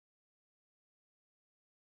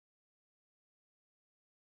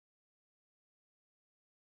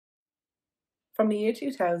From the year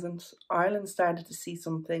 2000, Ireland started to see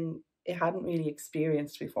something it hadn't really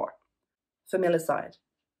experienced before. Familicide,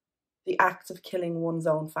 the act of killing one's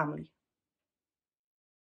own family.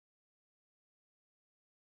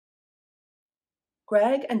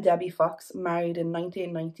 Greg and Debbie Fox married in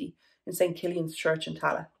 1990 in St. Killian's Church in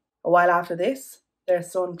Tallant. A while after this, their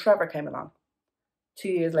son Trevor came along. 2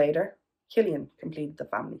 years later, Killian completed the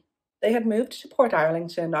family. They had moved to Port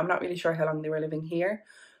Arlington. I'm not really sure how long they were living here,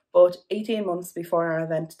 but 18 months before our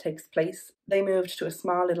event takes place, they moved to a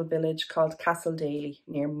small little village called Castledaly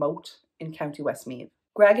near Moat in County Westmeath.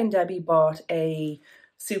 Greg and Debbie bought a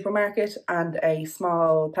supermarket and a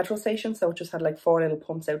small petrol station, so it just had like 4 little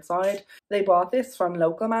pumps outside. They bought this from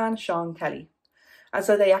local man Sean Kelly. And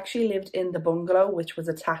so they actually lived in the bungalow, which was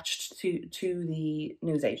attached to the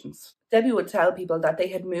newsagents. Debbie would tell people that they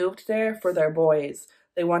had moved there for their boys.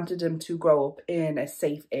 They wanted them to grow up in a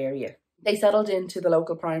safe area. They settled into the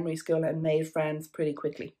local primary school and made friends pretty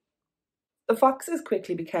quickly. The Foxes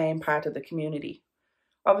quickly became part of the community.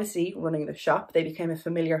 Obviously, running the shop, they became a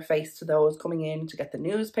familiar face to those coming in to get the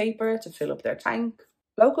newspaper, to fill up their tank.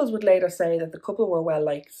 Locals would later say that the couple were well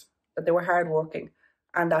liked, that they were hardworking,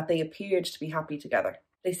 and that they appeared to be happy together.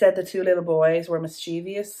 They said the 2 little boys were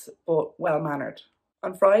mischievous but well-mannered.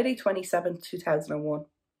 On Friday 27th, 2001,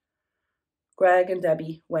 Greg and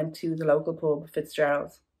Debbie went to the local pub,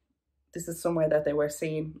 Fitzgerald's. This is somewhere that they were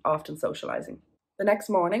seen often socialising. The next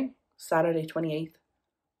morning, Saturday 28th,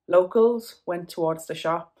 locals went towards the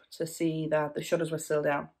shop to see that the shutters were still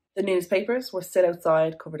down. The newspapers were still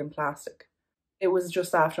outside, covered in plastic. It was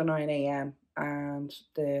just after 9 a.m. and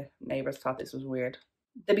the neighbours thought this was weird.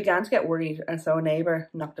 They began to get worried, and so a neighbour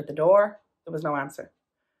knocked at the door. There was no answer.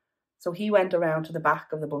 So he went around to the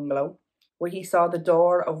back of the bungalow, where he saw the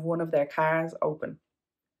door of one of their cars open.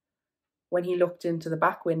 When he looked into the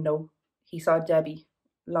back window, he saw Debbie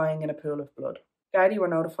lying in a pool of blood. Gardaí were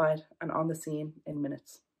notified and on the scene in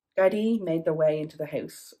minutes. Gardaí made their way into the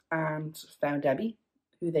house and found Debbie,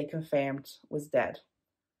 who they confirmed was dead.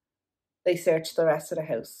 They searched the rest of the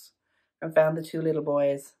house and found the 2 little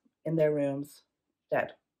boys in their rooms,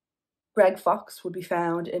 dead. Greg Fox would be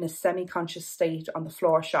found in a semi-conscious state on the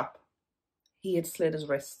floor shop. He had slit his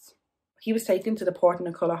wrists. He was taken to the Port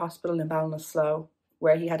Nicola Hospital in Ballinasloe,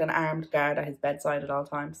 where he had an armed guard at his bedside at all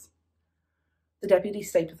times. The Deputy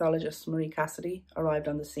State Pathologist, Marie Cassidy, arrived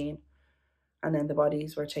on the scene, and then the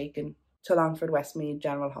bodies were taken to Longford Westmeath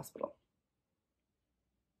General Hospital.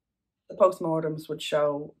 The postmortems would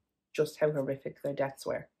show just how horrific their deaths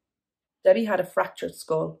were. Debbie had a fractured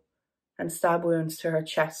skull and stab wounds to her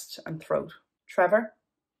chest and throat. Trevor,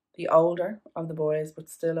 the older of the boys but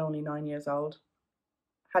still only 9 years old,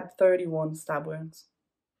 had 31 stab wounds.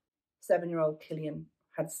 7-year-old Killian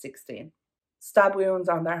had 16. Stab wounds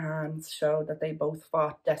on their hands showed that they both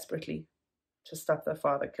fought desperately to stop their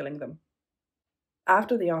father killing them.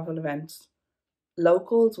 After the awful event,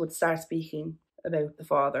 locals would start speaking about the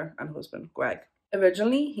father and husband, Greg.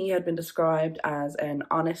 Originally, he had been described as an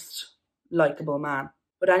honest, likeable man,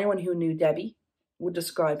 but anyone who knew Debbie would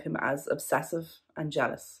describe him as obsessive and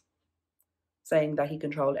jealous, saying that he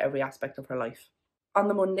controlled every aspect of her life. On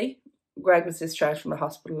the Monday, Greg was discharged from the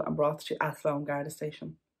hospital and brought to Athlone Garda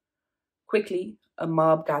Station. Quickly, a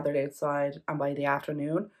mob gathered outside, and by the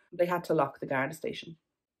afternoon, they had to lock the Garda Station.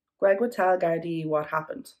 Greg would tell Gardaí what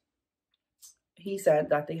happened. He said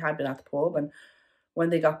that they had been at the pub, and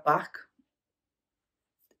when they got back,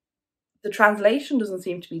 the translation doesn't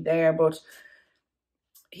seem to be there, but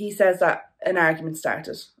he says that an argument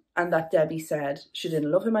started and that Debbie said she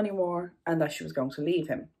didn't love him anymore and that she was going to leave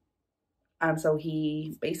him. And so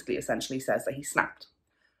he basically essentially says that he snapped.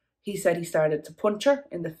 He said he started to punch her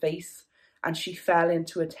in the face and she fell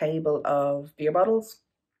into a table of beer bottles,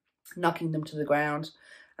 knocking them to the ground,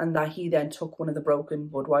 and that he then took one of the broken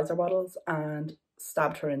Budweiser bottles and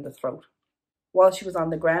stabbed her in the throat. While she was on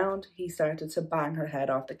the ground, he started to bang her head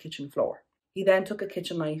off the kitchen floor. He then took a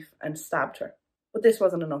kitchen knife and stabbed her. But this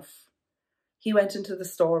wasn't enough. He went into the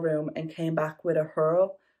storeroom and came back with a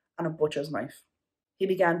hurl and a butcher's knife. He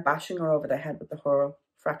began bashing her over the head with the hurl,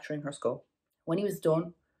 fracturing her skull. When he was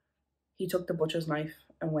done, he took the butcher's knife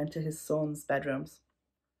and went to his son's bedrooms,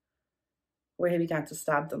 where he began to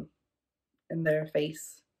stab them in their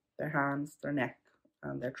face, their hands, their neck,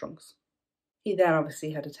 and their trunks. He then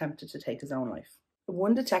obviously had attempted to take his own life.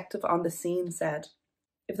 One detective on the scene said,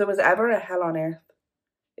 "If there was ever a hell on earth,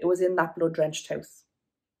 it was in that blood-drenched house.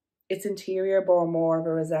 Its interior bore more of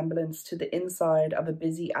a resemblance to the inside of a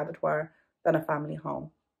busy abattoir than a family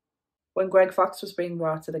home." When Greg Fox was being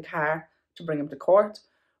brought to the car to bring him to court,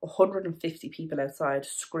 150 people outside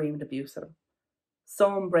screamed abuse at him,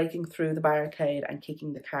 some breaking through the barricade and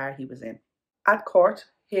kicking the car he was in. At court,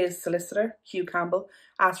 his solicitor, Hugh Campbell,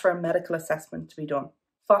 asked for a medical assessment to be done.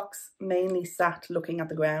 Fox mainly sat looking at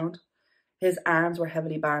the ground. His arms were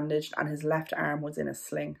heavily bandaged and his left arm was in a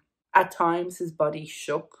sling. At times, his body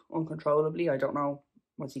shook uncontrollably. I don't know,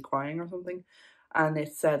 was he crying or something? And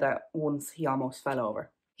it said that once he almost fell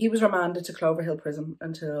over. He was remanded to Cloverhill Prison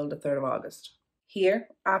until the 3rd of August. Here,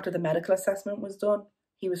 after the medical assessment was done,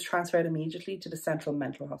 he was transferred immediately to the Central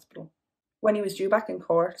Mental Hospital. When he was due back in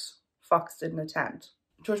court, Fox didn't attend.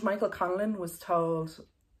 Judge Michael Conlon was told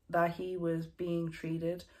that he was being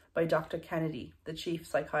treated by Dr. Kennedy, the chief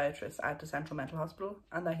psychiatrist at the Central Mental Hospital,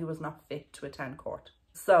 and that he was not fit to attend court.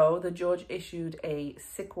 So the judge issued a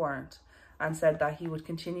sick warrant and said that he would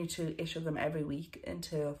continue to issue them every week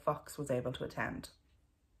until Fox was able to attend.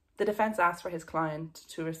 The defence asked for his client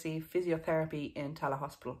to receive physiotherapy in Tallant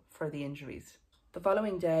Hospital for the injuries. The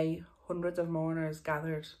following day, hundreds of mourners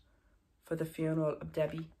gathered for the funeral of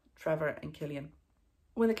Debbie, Trevor and Killian.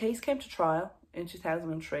 When the case came to trial in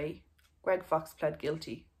 2003, Greg Fox pled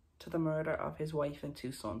guilty to the murder of his wife and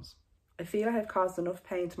 2 sons. I feel I have caused enough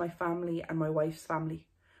pain to my family and my wife's family,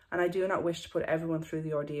 and I do not wish to put everyone through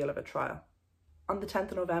the ordeal of a trial. On the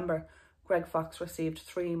 10th of November, Greg Fox received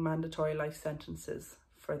 3 mandatory life sentences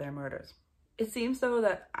for their murders. It seems though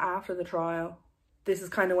that after the trial, this is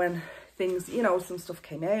kind of when things, some stuff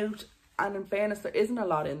came out, and in fairness, there isn't a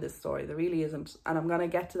lot in this story, there really isn't, and I'm going to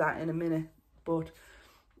get to that in a minute, but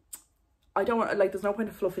I don't want, there's no point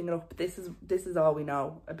of fluffing it up. This is all we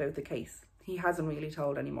know about the case. He hasn't really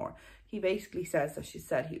told anymore. He basically says that she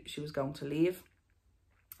said she was going to leave,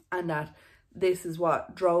 and that this is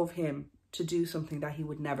what drove him to do something that he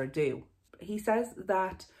would never do. He says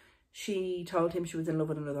that she told him she was in love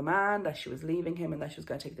with another man, that she was leaving him, and that she was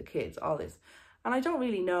going to take the kids, all this. And I don't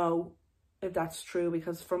really know if that's true,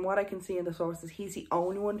 because from what I can see in the sources, he's the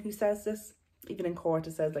only one who says this. Even in court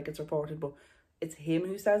it says it's reported, but it's him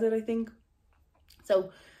who says it, I think.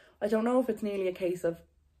 So I don't know if it's nearly a case of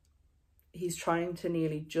he's trying to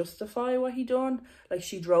nearly justify what he done.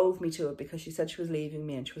 She drove me to it because she said she was leaving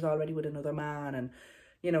me and she was already with another man, and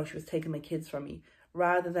she was taking my kids from me,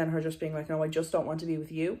 rather than her just being like, no, I just don't want to be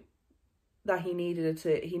with you. That he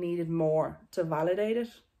needed more to validate it.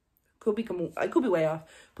 I could be way off,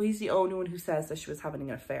 but he's the only one who says that she was having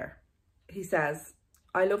an affair. He says,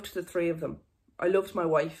 I loved the 3 of them. I loved my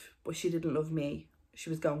wife, but she didn't love me. She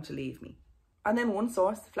was going to leave me. And then one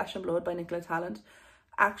source, Flesh and Blood by Nicola Tallant,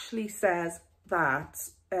 actually says that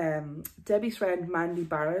Debbie's friend Mandy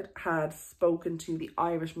Barrett had spoken to the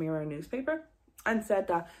Irish Mirror newspaper and said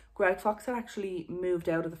that Greg Fox had actually moved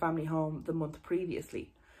out of the family home the month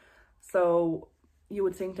previously. So you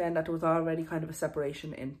would think then that there was already kind of a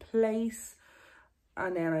separation in place.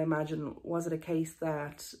 And then I imagine, was it a case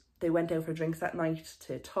that they went out for drinks that night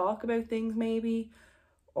to talk about things maybe?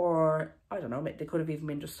 Or, I don't know, they could have even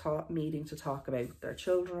been just meeting to talk about their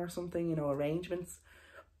children or something, arrangements.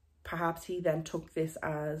 Perhaps he then took this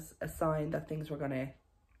as a sign that things were going to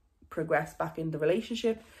progress back in the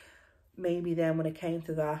relationship. Maybe then when it came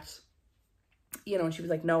to that, and she was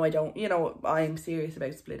like, no, I don't, I'm serious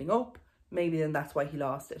about splitting up. Maybe then that's why he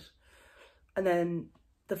lost it. And then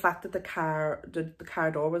the fact that the car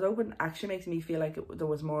door was open actually makes me feel like there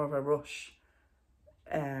was more of a rush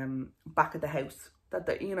back at the house. That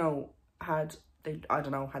had they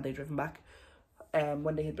driven back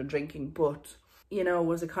when they had been drinking. But,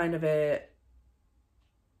 was it kind of a,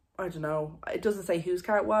 I don't know, it doesn't say whose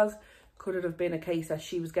car it was. Could it have been a case that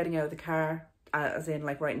she was getting out of the car, as in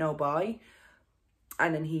right, no, bye,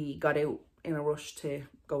 and then he got out in a rush to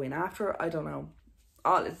go in after her? I don't know.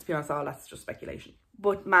 To be honest, all that's just speculation.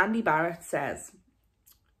 But Mandy Barrett says,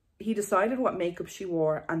 he decided what makeup she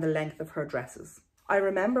wore and the length of her dresses. I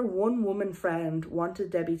remember one woman friend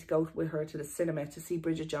wanted Debbie to go with her to the cinema to see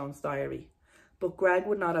Bridget Jones' Diary, but Greg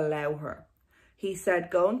would not allow her. He said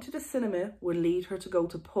going to the cinema would lead her to go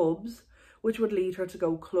to pubs, which would lead her to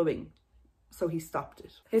go clubbing. So he stopped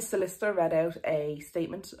it. His solicitor read out a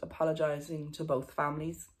statement apologising to both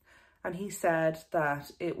families, and he said that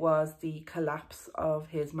it was the collapse of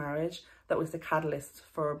his marriage that was the catalyst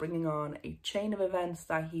for bringing on a chain of events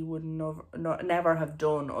that he would never have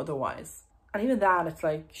done otherwise. And even that, it's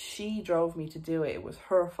she drove me to do it. It was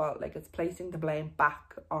her fault. It's placing the blame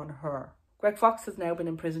back on her. Greg Fox has now been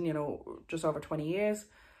in prison, just over 20 years.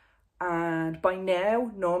 And by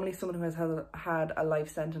now, normally someone who has had a life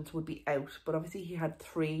sentence would be out. But obviously he had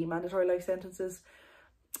 3 mandatory life sentences.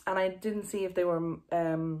 And I didn't see if they were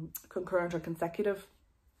concurrent or consecutive.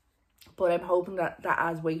 But I'm hoping that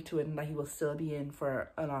adds weight to it and that he will still be in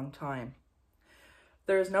for a long time.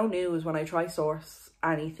 There's no news when I try source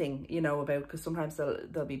anything, about, because sometimes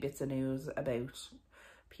there'll be bits of news about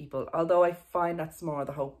people. Although I find that's more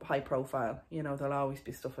the whole high profile. You know, there'll always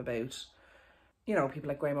be stuff about, you know, people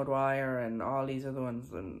like Graham O'Dwyer and all these other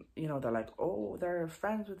ones, and, you know, they're like, oh, they're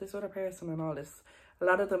friends with this other person and all this. A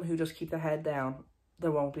lot of them who just keep their head down,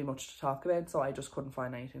 there won't be much to talk about, so I just couldn't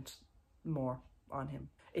find anything more on him.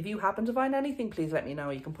 If you happen to find anything, please let me know.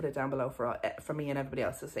 You can put it down below for me and everybody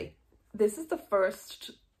else to see. This is the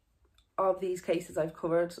first of these cases I've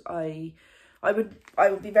covered. I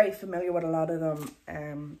would be very familiar with a lot of them,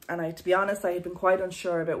 and to be honest, I had been quite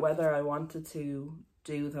unsure about whether I wanted to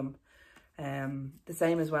do them. The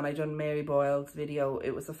same as when I done Mary Boyle's video,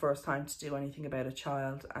 it was the first time to do anything about a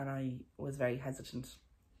child, and I was very hesitant.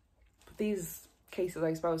 But these cases,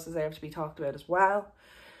 I suppose, deserve to be talked about as well.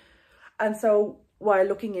 And so while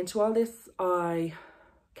looking into all this, I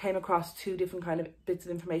came across two different kind of bits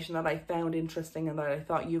of information that I found interesting and that I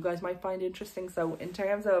thought you guys might find interesting. So in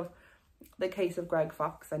terms of the case of Greg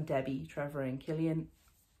Fox and Debbie, Trevor and Killian,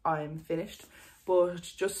 I'm finished. But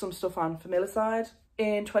just some stuff on Familicide.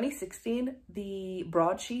 In 2016, the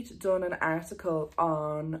Broadsheet done an article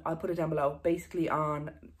on, I'll put it down below, basically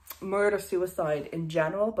on murder-suicide in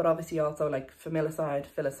general, but obviously also like familicide,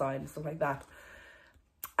 filicide and stuff like that.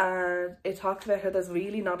 And it talked about how there's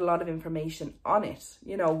really not a lot of information on it,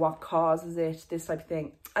 you know, what causes it, this type of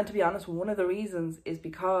thing. And to be honest, one of the reasons is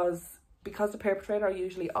because the perpetrator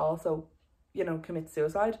usually also, you know, commits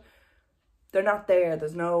suicide. They're not there.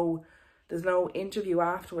 There's no interview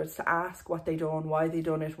afterwards to ask what they done, why they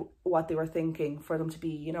done it, what they were thinking, for them to be,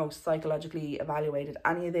 you know, psychologically evaluated.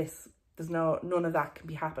 Any of this, none of that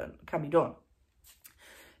can be done.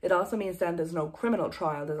 It also means then there's no criminal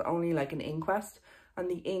trial. There's only like an inquest, and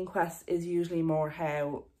the inquest is usually more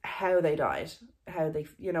how they died, how they,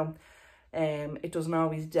 you know, it doesn't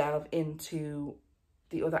always delve into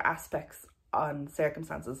the other aspects on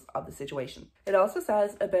circumstances of the situation. It also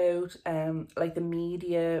says about like the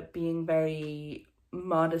media being very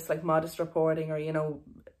modest, like modest reporting, or, you know,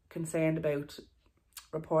 concerned about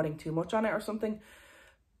reporting too much on it or something.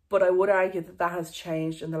 But I would argue that that has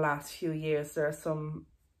changed in the last few years. There are some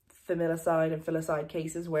familicide and filicide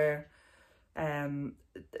cases where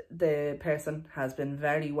the person has been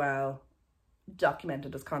very well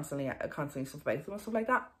documented as constantly stuff about them and stuff like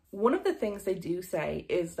that. One of the things they do say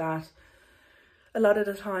is that a lot of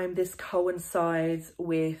the time this coincides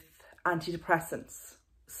with antidepressants.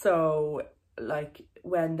 So like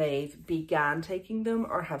when they began taking them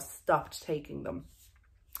or have stopped taking them.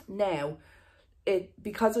 Now,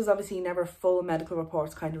 because there's obviously never full medical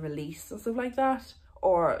reports kind of released and stuff like that,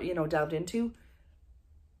 or, you know, delved into,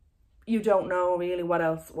 you don't know really what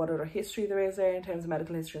other history there is there in terms of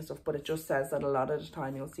medical history and stuff, but it just says that a lot of the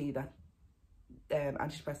time you'll see that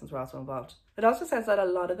antidepressants were also involved. It also says that a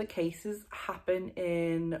lot of the cases happen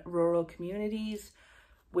in rural communities,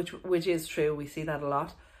 which is true. We see that a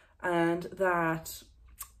lot, and that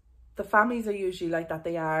the families are usually like that.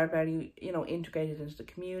 They are very, you know, integrated into the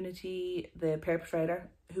community. The perpetrator,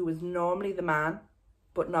 who is normally the man,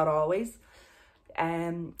 but not always,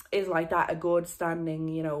 is like that, a good standing,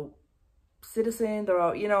 you know, citizen. They're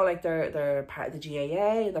all, you know, like they're part of the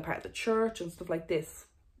GAA, they're part of the church and stuff like this.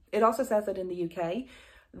 It also says that in the UK,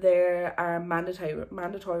 there are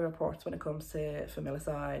mandatory reports when it comes to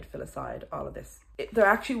familicide, filicide, all of this. There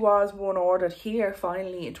actually was one ordered here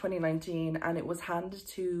finally in 2019, and it was handed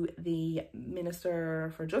to the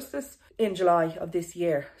Minister for Justice in July of this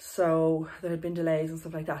year. So there had been delays and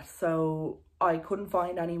stuff like that. So I couldn't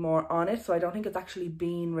find any more on it. So I don't think it's actually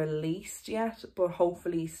been released yet, but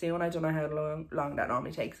hopefully soon. I don't know how long that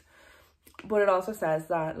normally takes. But it also says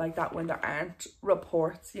that, like, that when there aren't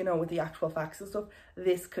reports, you know, with the actual facts and stuff,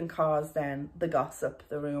 this can cause then the gossip,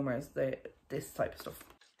 the rumours, this type of stuff.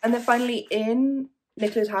 And then finally, in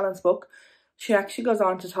Nicola Tallant's book, she actually goes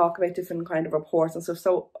on to talk about different kind of reports and stuff.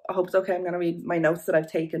 So I hope it's okay. I'm going to read my notes that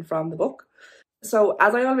I've taken from the book. So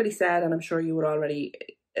as I already said, and I'm sure you would already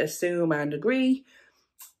assume and agree,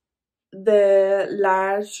 the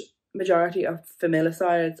large majority of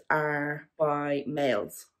familicides are by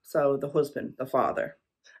males. So the husband, the father.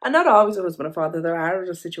 And not always a husband or father. There are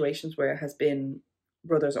other situations where it has been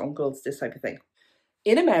brothers, uncles, this type of thing.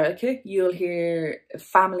 In America, you'll hear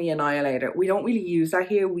family annihilator. We don't really use that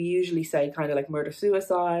here. We usually say kind of like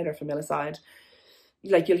murder-suicide or familicide.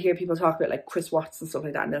 Like, you'll hear people talk about like Chris Watts and stuff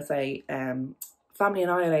like that, and they'll say family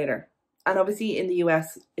annihilator. And obviously in the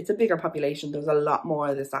US, it's a bigger population. There's a lot more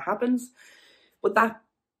of this that happens. But that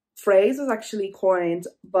phrase was actually coined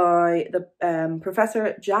by the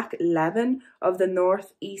Professor Jack Levin of the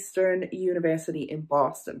Northeastern University in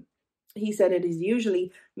Boston. He said it is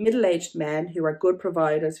usually middle-aged men who are good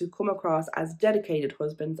providers who come across as dedicated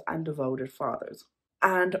husbands and devoted fathers.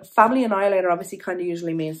 And family annihilator obviously kind of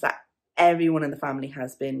usually means that everyone in the family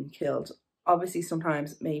has been killed. Obviously,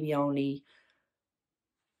 sometimes maybe only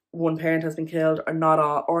one parent has been killed, or not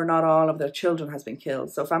all of their children has been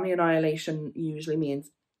killed. So family annihilation usually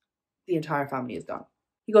means the entire family is gone.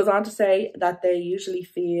 He goes on to say that they usually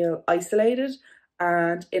feel isolated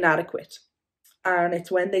and inadequate. And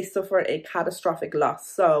it's when they suffer a catastrophic loss.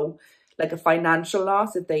 So like a financial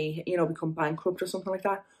loss, if they, become bankrupt or something like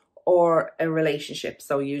that, or a relationship.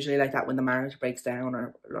 So usually like that when the marriage breaks down,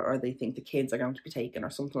 or they think the kids are going to be taken or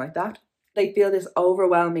something like that. They feel this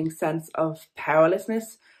overwhelming sense of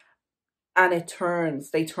powerlessness, and they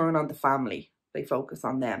turn on the family. They focus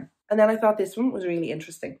on them. And then I thought this one was really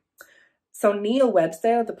interesting. So Neil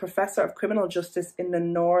Websdale, the professor of criminal justice in the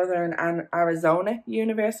Northern Arizona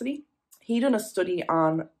University, he done a study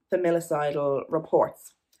on familicidal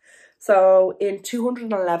reports. So in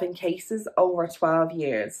 211 cases over 12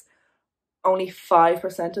 years, only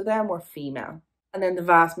 5% of them were female. And then the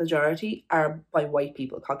vast majority are by white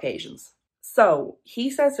people, Caucasians. So he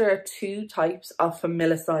says there are two types of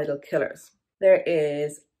familicidal killers. There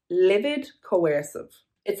is livid coercive.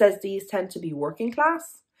 It says these tend to be working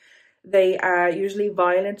class. They are usually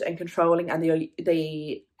violent and controlling, and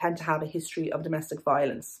they tend to have a history of domestic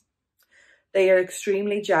violence. They are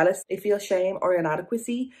extremely jealous. They feel shame or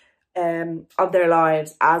inadequacy of their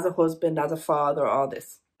lives as a husband, as a father, all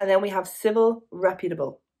this. And then we have civil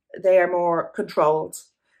reputable. They are more controlled.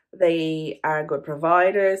 They are good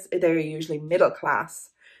providers. They're usually middle class.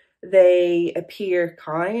 They appear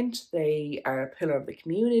kind. They are a pillar of the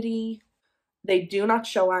community. They do not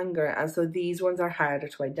show anger, and so these ones are harder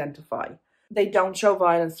to identify. They don't show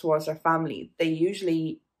violence towards their family. They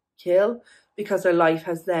usually kill because their life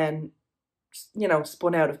has then,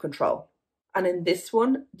 spun out of control. And in this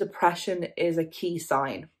one, depression is a key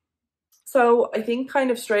sign. So I think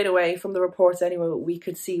kind of straight away from the reports anyway, we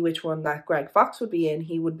could see which one that Greg Fox would be in.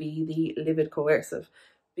 He would be the livid coercive,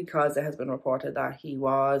 because it has been reported that he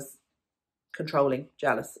was controlling,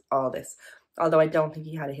 jealous, all this. Although I don't think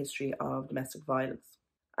he had a history of domestic violence.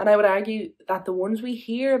 And I would argue that the ones we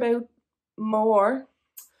hear about more...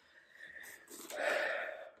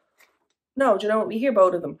 No, do you know what? We hear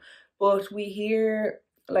both of them. But we hear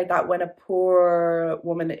like that when a poor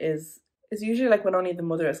woman is usually like when only the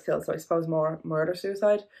mother is killed. So I suppose more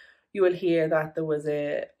murder-suicide. You will hear that there was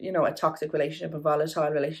a toxic relationship, a volatile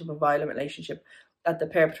relationship, a violent relationship, that the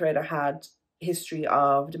perpetrator had history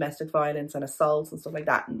of domestic violence and assaults and stuff like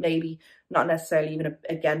that. Maybe not necessarily even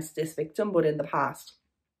against this victim, but in the past.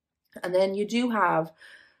 And then you do have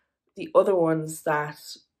the other ones that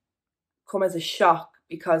come as a shock,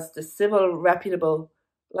 because the civil reputable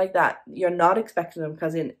like that, you're not expecting them,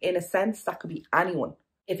 because in a sense that could be anyone.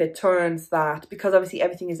 If it turns that, because obviously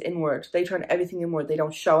everything is inward, they turn everything inward, they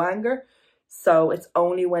don't show anger. So it's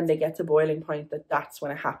only when they get to boiling point that's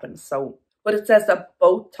when it happens. So, but it says that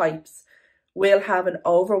both types will have an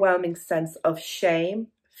overwhelming sense of shame,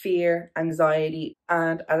 fear, anxiety.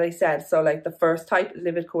 And as I said, so like the first type,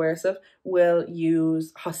 livid coercive, will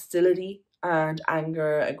use hostility and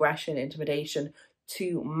anger, aggression, intimidation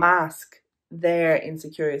to mask their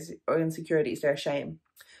insecurities, their shame.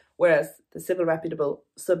 Whereas the civil reputable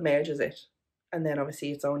submerges it. And then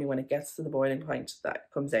obviously it's only when it gets to the boiling point that it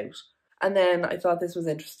comes out. And then I thought this was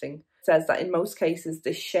interesting. It says that in most cases,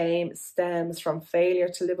 the shame stems from failure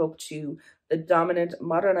to live up to the dominant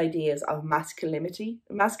modern ideas of masculinity,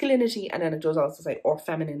 and then it does also say, or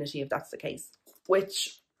femininity, if that's the case,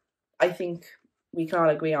 which I think we can all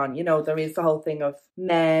agree on. There is the whole thing of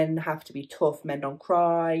men have to be tough, men don't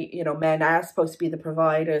cry, men are supposed to be the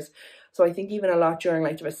providers. So I think even a lot during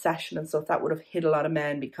like the recession and stuff, that would have hit a lot of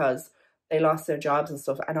men, because they lost their jobs and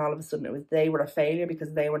stuff, and all of a sudden they were a failure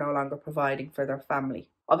because they were no longer providing for their family.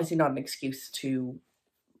 Obviously not an excuse to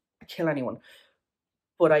kill anyone,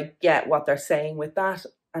 but I get what they're saying with that.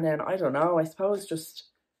 And then I don't know, I suppose just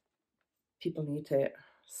people need to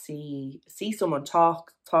see someone,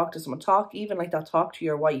 talk to someone, talk to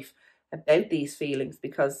your wife about these feelings,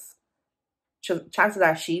 because chances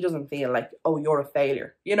are she doesn't feel like, oh, you're a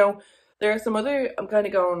failure. There are some other, I'm kind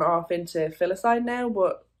of going off into filicide now,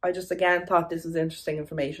 but I just again thought this was interesting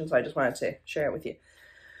information, so I just wanted to share it with you.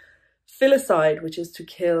 Filicide, which is to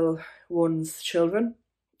kill one's children,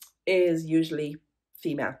 is usually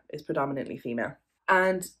female, is predominantly female.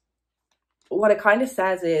 And what it kind of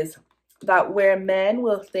says is that where men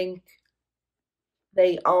will think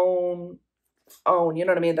they own, you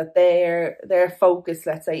know what I mean, that their focus,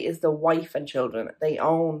 let's say, is the wife and children. They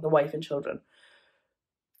own the wife and children.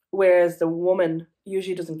 Whereas the woman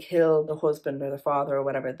usually doesn't kill the husband or the father or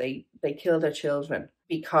whatever. They kill their children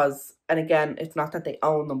because, and again, it's not that they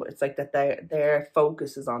own them, but it's like that their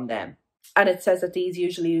focus is on them. And it says that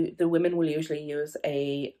the women will usually use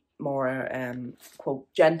a more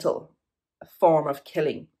quote gentle form of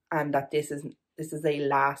killing, and that this is a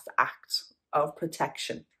last act of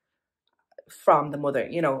protection from the mother,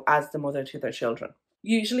 you know, as the mother to their children.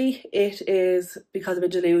 Usually it is because of a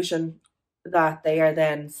delusion that they are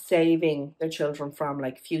then saving their children from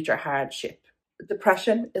like future hardship.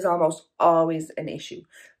 Depression is almost always an issue.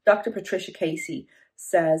 Dr. Patricia Casey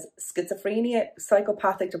says schizophrenia,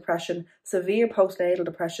 psychopathic depression, severe postnatal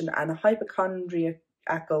depression, and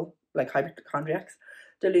hypochondriacal, like hypochondriacs,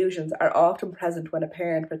 delusions are often present when a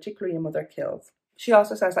parent, particularly a mother, kills. She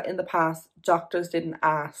also says that in the past, doctors didn't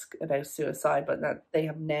ask about suicide, but that they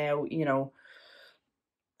have now, you know,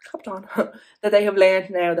 copped on, that they have learned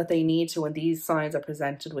now that they need to, when these signs are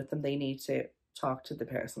presented with them, they need to talk to the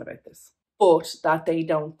person about this. But that they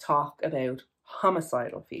don't talk about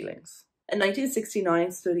homicidal feelings. A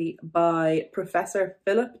 1969 study by Professor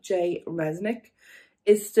Philip J. Resnick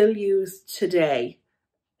is still used today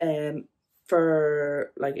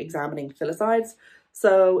for like examining filicides.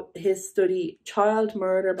 So his study, Child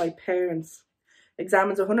Murder by Parents,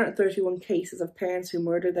 examines 131 cases of parents who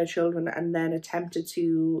murdered their children and then attempted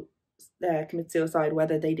to commit suicide,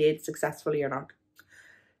 whether they did successfully or not.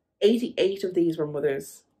 88 of these were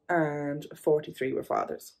mothers and 43 were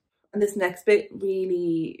fathers. And this next bit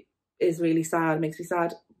really is really sad, makes me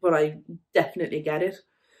sad, but I definitely get it.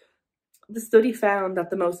 The study found that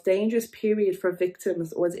the most dangerous period for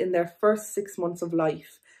victims was in their first 6 months of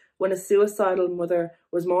life, when a suicidal mother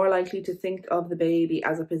was more likely to think of the baby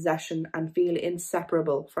as a possession and feel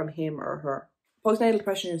inseparable from him or her. Postnatal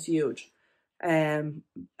depression is huge, and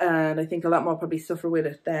I think a lot more probably suffer with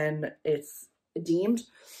it than it's deemed.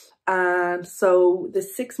 And so the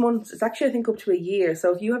 6 months, it's actually I think up to a year.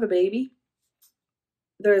 So if you have a baby,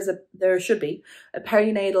 there should be a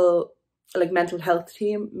perinatal like mental health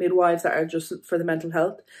team, midwives that are just for the mental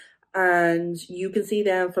health, and you can see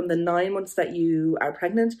them from the 9 months that you are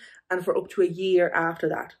pregnant and for up to a year after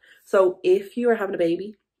that. So if you are having a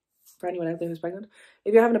baby, for anyone out there who's pregnant,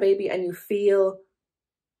 if you're having a baby and you feel,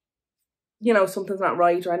 you know, something's not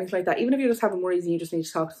right or anything like that, even if you're just having worries and you just need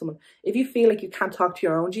to talk to someone, if you feel like you can't talk to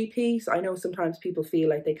your own GP, so I know sometimes people feel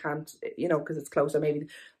like they can't, you know, because it's closer, maybe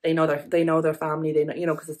they know their family, they know, you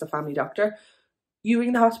know, because it's the family doctor, you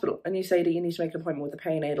ring the hospital and you say that you need to make an appointment with the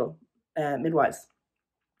perinatal midwives.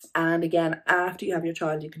 And again, after you have your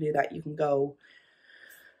child, you can do that. You can go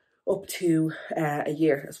up to a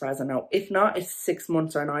year, as far as I know. If not, it's 6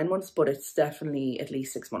 months or 9 months, but it's definitely at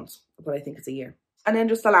least 6 months. But I think it's a year. And then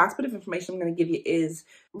just the last bit of information I'm going to give you is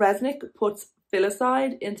Resnick puts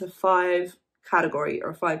filicide into 5 categories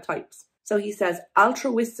or 5 types. So he says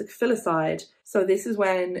altruistic filicide. So this is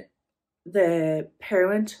when the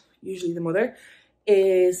parent, usually the mother,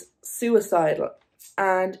 is suicidal,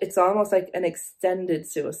 and it's almost like an extended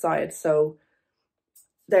suicide. So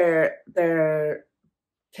they're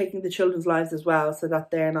taking the children's lives as well, so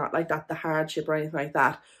that they're not like that the hardship or anything like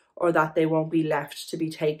that, or that they won't be left to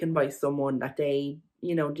be taken by someone that they,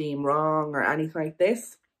 you know, deem wrong or anything like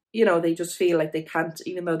this. You know, they just feel like they can't,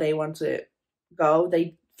 even though they want to go,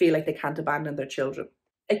 they feel like they can't abandon their children.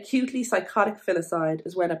 Acutely psychotic filicide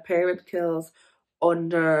is when a parent kills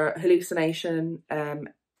under hallucination,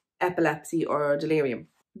 epilepsy or delirium.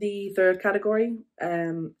 The third category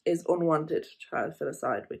is unwanted child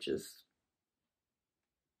filicide, which is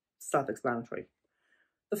self-explanatory.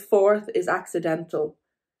 The fourth is accidental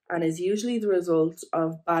and is usually the result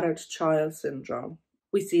of battered child syndrome.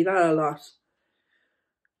 We see that a lot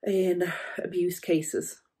in abuse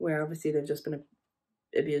cases, where obviously they've just been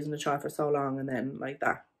abusing a child for so long, and then like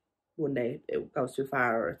that one day it goes too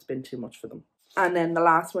far or it's been too much for them. And then the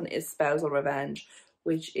last one is spousal revenge,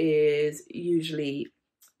 which is usually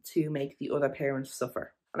to make the other parent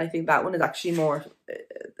suffer. And I think that one is actually more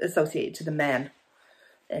associated to the men.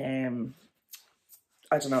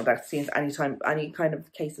 I don't know, that seems any kind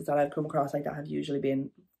of cases that I've come across like that have usually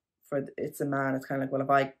been for it's a man. It's kind of like,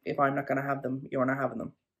 well, if I'm not going to have them, you're not having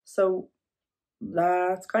them. So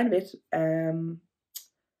that's kind of it.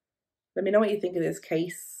 Let me know what you think of this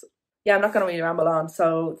case. Yeah, I'm not going to really ramble on,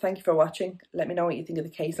 so thank you for watching. Let me know what you think of the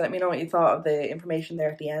case. Let me know what you thought of the information there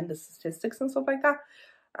at the end, the statistics and stuff like that.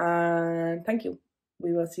 And thank you.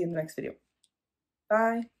 We will see you in the next video.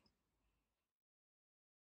 Bye.